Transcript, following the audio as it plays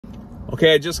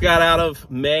Okay, I just got out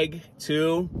of MEG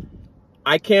 2.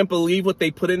 I can't believe what they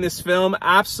put in this film.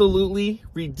 Absolutely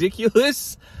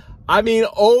ridiculous. I mean,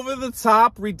 over the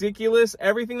top ridiculous.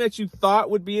 Everything that you thought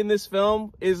would be in this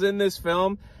film is in this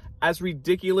film. As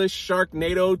ridiculous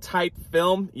Sharknado type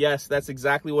film. Yes, that's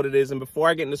exactly what it is. And before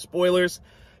I get into spoilers,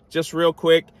 just real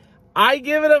quick, I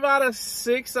give it about a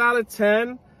 6 out of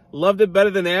 10. Loved it better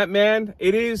than Ant-Man.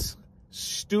 It is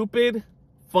stupid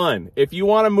fun. If you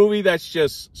want a movie that's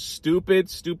just stupid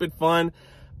fun,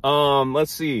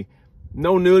 let's see.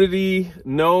 No nudity,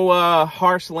 no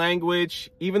harsh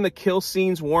language. Even the kill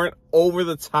scenes weren't over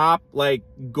the top, like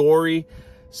gory.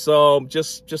 So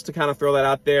just to kind of throw that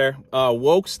out there.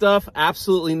 Woke stuff,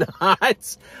 absolutely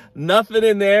not. Nothing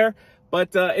in there.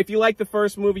 But if you like the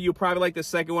first movie, you'll probably like the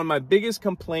second one. My biggest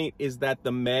complaint is that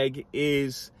the MEG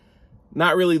is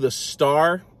not really the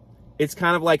star. It's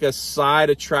kind of like a side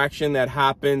attraction that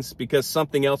happens because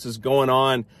something else is going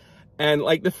on. And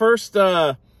like the first,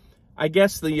 I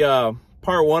guess the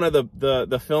part one of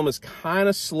the film is kind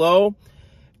of slow.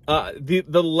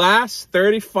 The last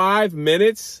 35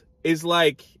 minutes is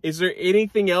like, is there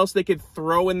anything else they could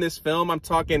throw in this film? I'm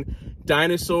talking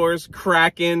dinosaurs,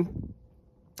 Kraken,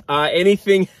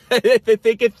 anything that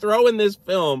they could throw in this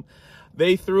film,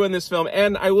 they threw in this film.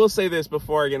 And I will say this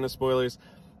before I get into spoilers.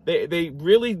 They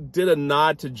really did a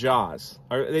nod to Jaws.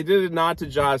 They did a nod to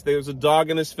Jaws. There was a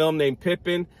dog in this film named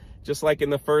Pippin, just like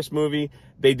in the first movie.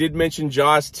 They did mention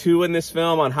Jaws 2 in this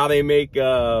film on how they make,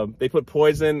 they put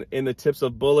poison in the tips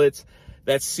of bullets.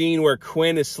 That scene where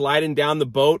Quinn is sliding down the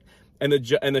boat and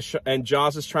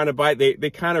Jaws is trying to bite.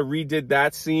 They kind of redid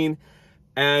that scene.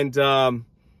 And, all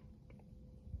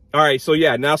right. So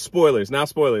yeah, now spoilers.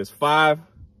 5,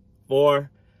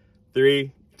 4,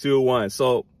 3, 2, 1.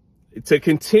 So, to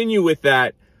continue with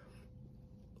that,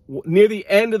 near the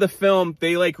end of the film,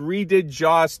 they like redid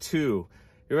Jaws 2. You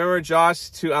remember Jaws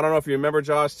 2? I don't know if you remember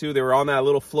Jaws 2. They were on that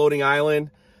little floating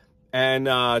island, and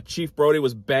Chief Brody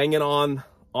was banging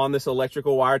on this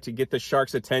electrical wire to get the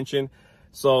shark's attention.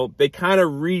 So they kind of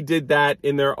redid that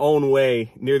in their own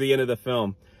way near the end of the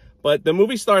film. But the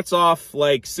movie starts off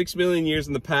like 6 million years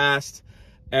in the past,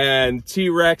 and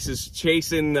T-Rex is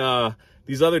chasing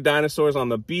these other dinosaurs on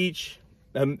the beach.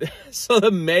 So the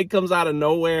MEG comes out of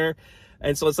nowhere,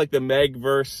 and so it's like the MEG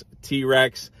versus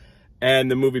T-Rex,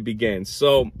 and the movie begins.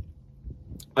 So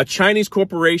a Chinese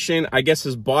corporation, I guess,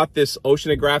 has bought this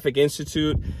Oceanographic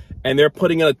Institute, and they're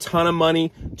putting in a ton of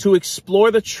money to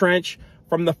explore the trench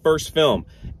from the first film.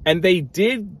 And they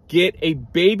did get a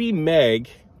baby MEG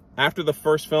after the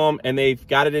first film, and they've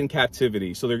got it in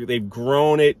captivity. So they've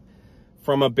grown it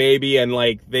from a baby, and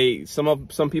like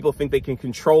some people think they can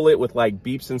control it with like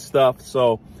beeps and stuff.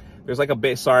 So there's like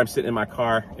sorry, I'm sitting in my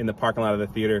car in the parking lot of the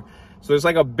theater. So there's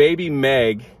like a baby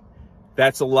MEG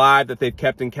that's alive that they've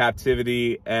kept in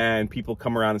captivity, and people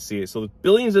come around and see it. So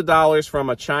billions of dollars from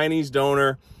a Chinese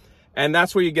donor, and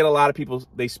that's where you get a lot of people,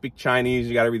 they speak Chinese,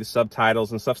 you got to read the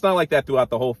subtitles and stuff. It's not like that throughout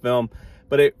the whole film,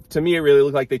 but to me it really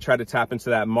looked like they tried to tap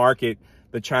into that market,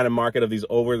 the China market of these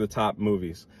over-the-top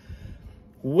movies.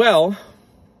 Well,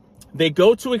 they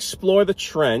go to explore the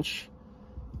trench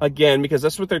again because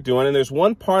that's what they're doing. And there's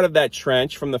one part of that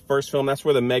trench from the first film, that's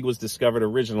where the MEG was discovered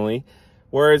originally,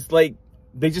 whereas like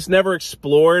they just never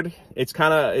explored. It's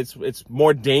kind of, it's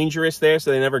more dangerous there, so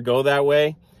they never go that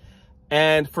way.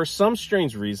 And for some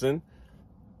strange reason,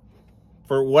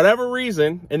 for whatever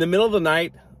reason, in the middle of the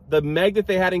night, the MEG that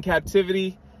they had in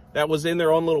captivity that was in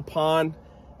their own little pond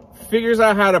figures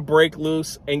out how to break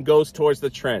loose and goes towards the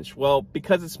trench. Well,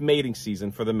 because it's mating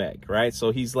season for the MEG, right?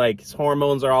 So he's like, his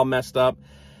hormones are all messed up.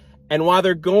 And while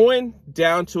they're going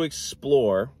down to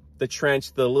explore the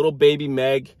trench, the little baby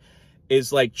MEG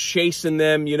is like chasing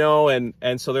them, you know, and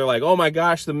so they're like, oh my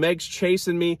gosh, the MEG's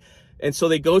chasing me. And so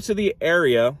they go to the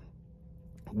area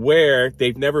where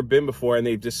they've never been before, and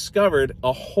they've discovered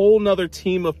a whole nother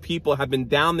team of people have been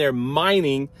down there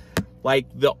mining like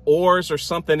the ores or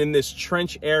something in this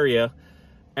trench area.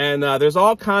 And there's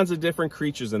all kinds of different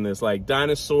creatures in this, like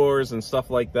dinosaurs and stuff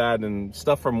like that, and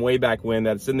stuff from way back when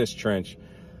that's in this trench.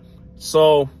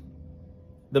 So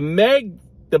the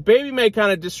baby MEG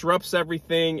kind of disrupts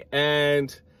everything,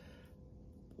 and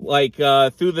like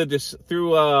through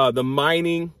the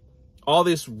mining, all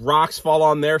these rocks fall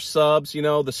on their subs, you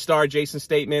know, the Star Jason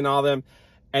Statement, all them,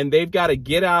 and they've got to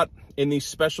get out in these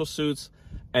special suits,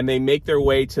 and they make their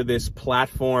way to this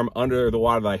platform under the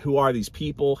water. Like, who are these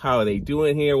people? How are they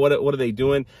doing here? What are they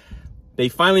doing? They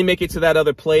finally make it to that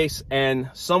other place,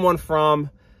 and someone from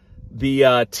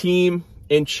the team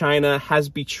in China has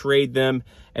betrayed them,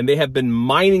 and they have been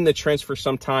mining the trench for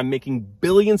some time, making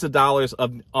billions of dollars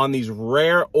on these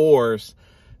rare ores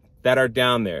that are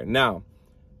down there. Now,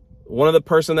 one of the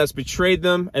person that's betrayed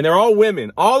them, and they're all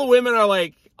women. All the women are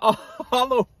like, all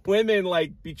the women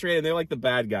like betrayed them. They're like the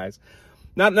bad guys.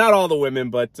 Not all the women,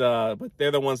 but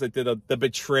they're the ones that did the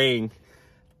betraying.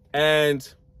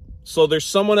 And so there's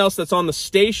someone else that's on the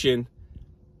station.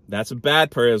 That's a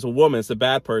bad person. It's a woman. It's a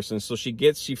bad person. So she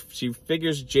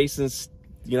figures Jason's,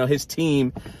 his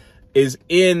team is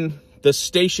in the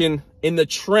station in the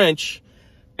trench.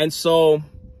 And so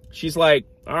she's like,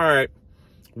 all right,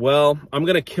 well, I'm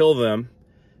going to kill them.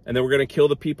 And then we're going to kill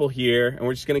the people here. And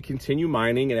we're just going to continue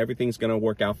mining and everything's going to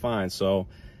work out fine. So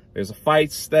there's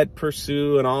fights that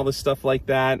pursue and all this stuff like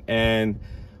that. And,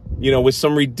 with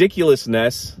some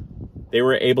ridiculousness, they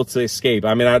were able to escape.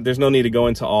 I mean, there's no need to go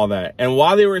into all that. And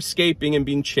while they were escaping and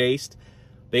being chased,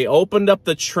 they opened up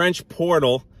the trench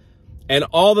portal and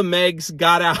all the MEGs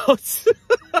got out.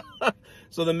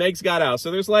 So the MEGs got out. So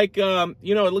there's like, it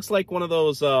looks like one of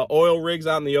those oil rigs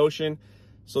out in the ocean.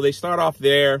 So they start off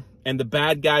there, and the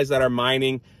bad guys that are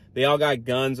mining, they all got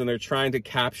guns and they're trying to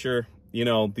capture,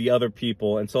 the other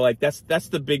people. And so like, that's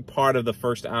the big part of the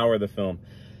first hour of the film.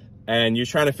 And you're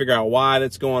trying to figure out why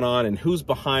that's going on and who's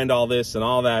behind all this and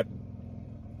all that.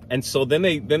 And so then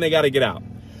they got to get out.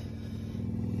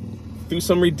 Through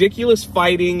some ridiculous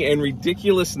fighting and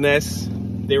ridiculousness,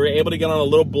 they were able to get on a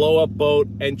little blow-up boat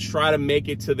and try to make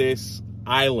it to this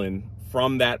island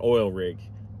from that oil rig.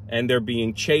 And they're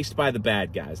being chased by the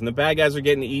bad guys. And the bad guys are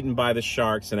getting eaten by the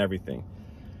sharks and everything.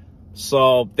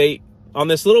 So on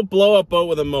this little blow-up boat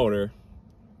with a motor,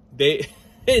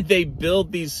 they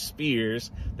build these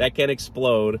spears that can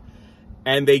explode,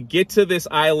 and they get to this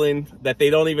island that they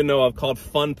don't even know of called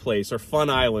Fun Place or Fun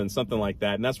Island, something like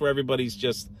that. And that's where everybody's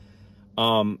just,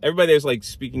 everybody there's like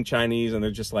speaking Chinese, and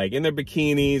they're just like in their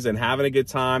bikinis and having a good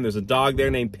time. There's a dog there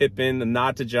named Pippin, a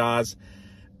nod to Jaws.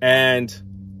 And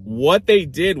what they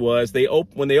did was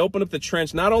when they opened up the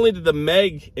trench, not only did the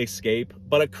MEG escape,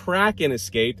 but a Kraken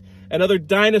escaped, and other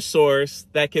dinosaurs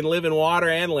that can live in water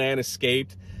and land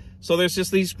escaped. So there's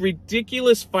just these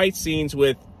ridiculous fight scenes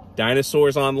with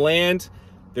dinosaurs on land.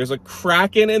 There's a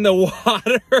Kraken in the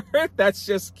water that's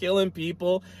just killing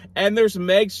people. And there's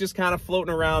MEGs just kind of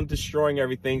floating around, destroying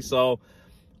everything. So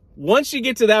once you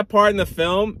get to that part in the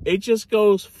film, it just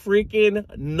goes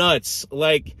freaking nuts.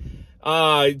 Like,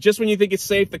 just when you think it's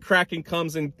safe, the Kraken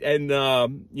comes and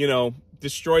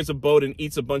destroys a boat and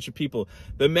eats a bunch of people.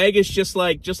 The MEG is just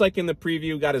like in the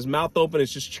preview, got his mouth open.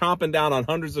 It's just chomping down on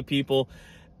hundreds of people.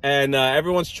 And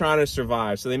everyone's trying to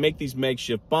survive. So they make these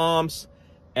makeshift bombs.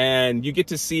 And you get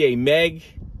to see a MEG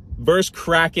versus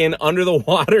Kraken under the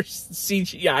water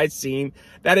CGI scene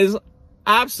that is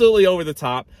absolutely over the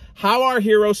top. How our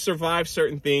heroes survive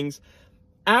certain things,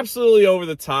 absolutely over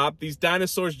the top. These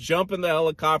dinosaurs jump in the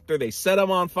helicopter. They set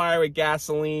them on fire with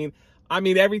gasoline. I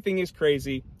mean, everything is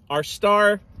crazy. Our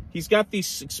star, he's got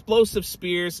these explosive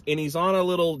spears, and he's on a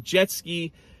little jet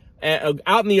ski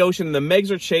out in the ocean, and the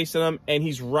MEGs are chasing him, and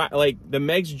he's like, the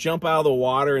MEGs jump out of the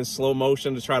water in slow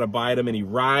motion to try to bite him, and he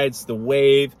rides the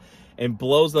wave and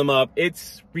blows them up.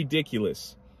 It's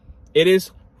ridiculous. It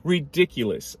is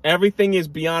ridiculous. Everything is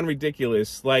beyond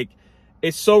ridiculous. Like,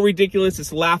 it's so ridiculous,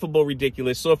 it's laughable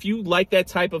ridiculous. So if you like that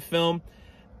type of film,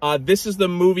 this is the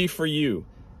movie for you.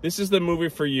 This is the movie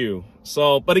for you.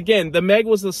 So, but again, the MEG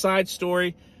was the side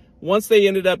story. Once they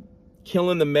ended up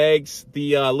killing the MEGs,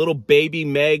 the little baby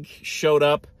MEG showed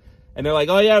up, and they're like,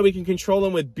 oh yeah, we can control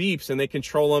them with beeps, and they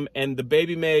control them, and the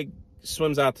baby MEG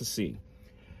swims out to sea.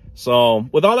 So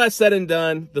with all that said and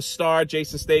done, the star,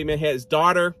 Jason Statham, his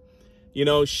daughter,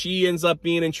 she ends up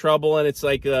being in trouble, and it's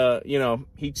like,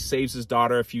 he saves his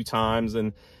daughter a few times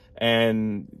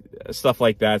and stuff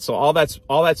like that. So all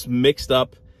that's mixed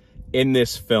up in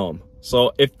this film.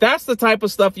 So if that's the type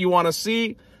of stuff you want to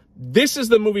see, this is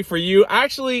the movie for you.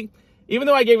 Actually, even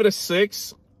though I gave it a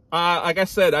 6, like I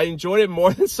said, I enjoyed it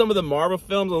more than some of the Marvel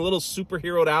films. A little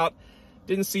superheroed out.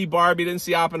 Didn't see Barbie, didn't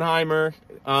see Oppenheimer,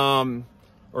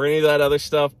 or any of that other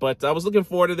stuff. But I was looking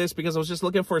forward to this because I was just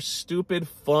looking for stupid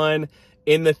fun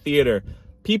in the theater.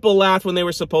 People laughed when they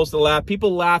were supposed to laugh.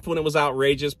 People laughed when it was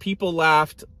outrageous. People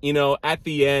laughed, at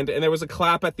the end. And there was a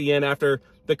clap at the end after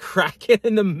the Kraken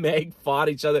and the MEG fought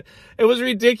each other. It was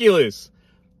ridiculous.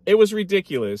 It was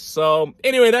ridiculous. So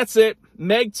anyway, that's it.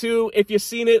 MEG 2, if you've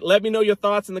seen it, let me know your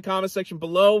thoughts in the comment section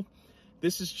below.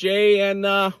 This is Jay, and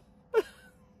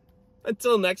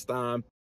until next time.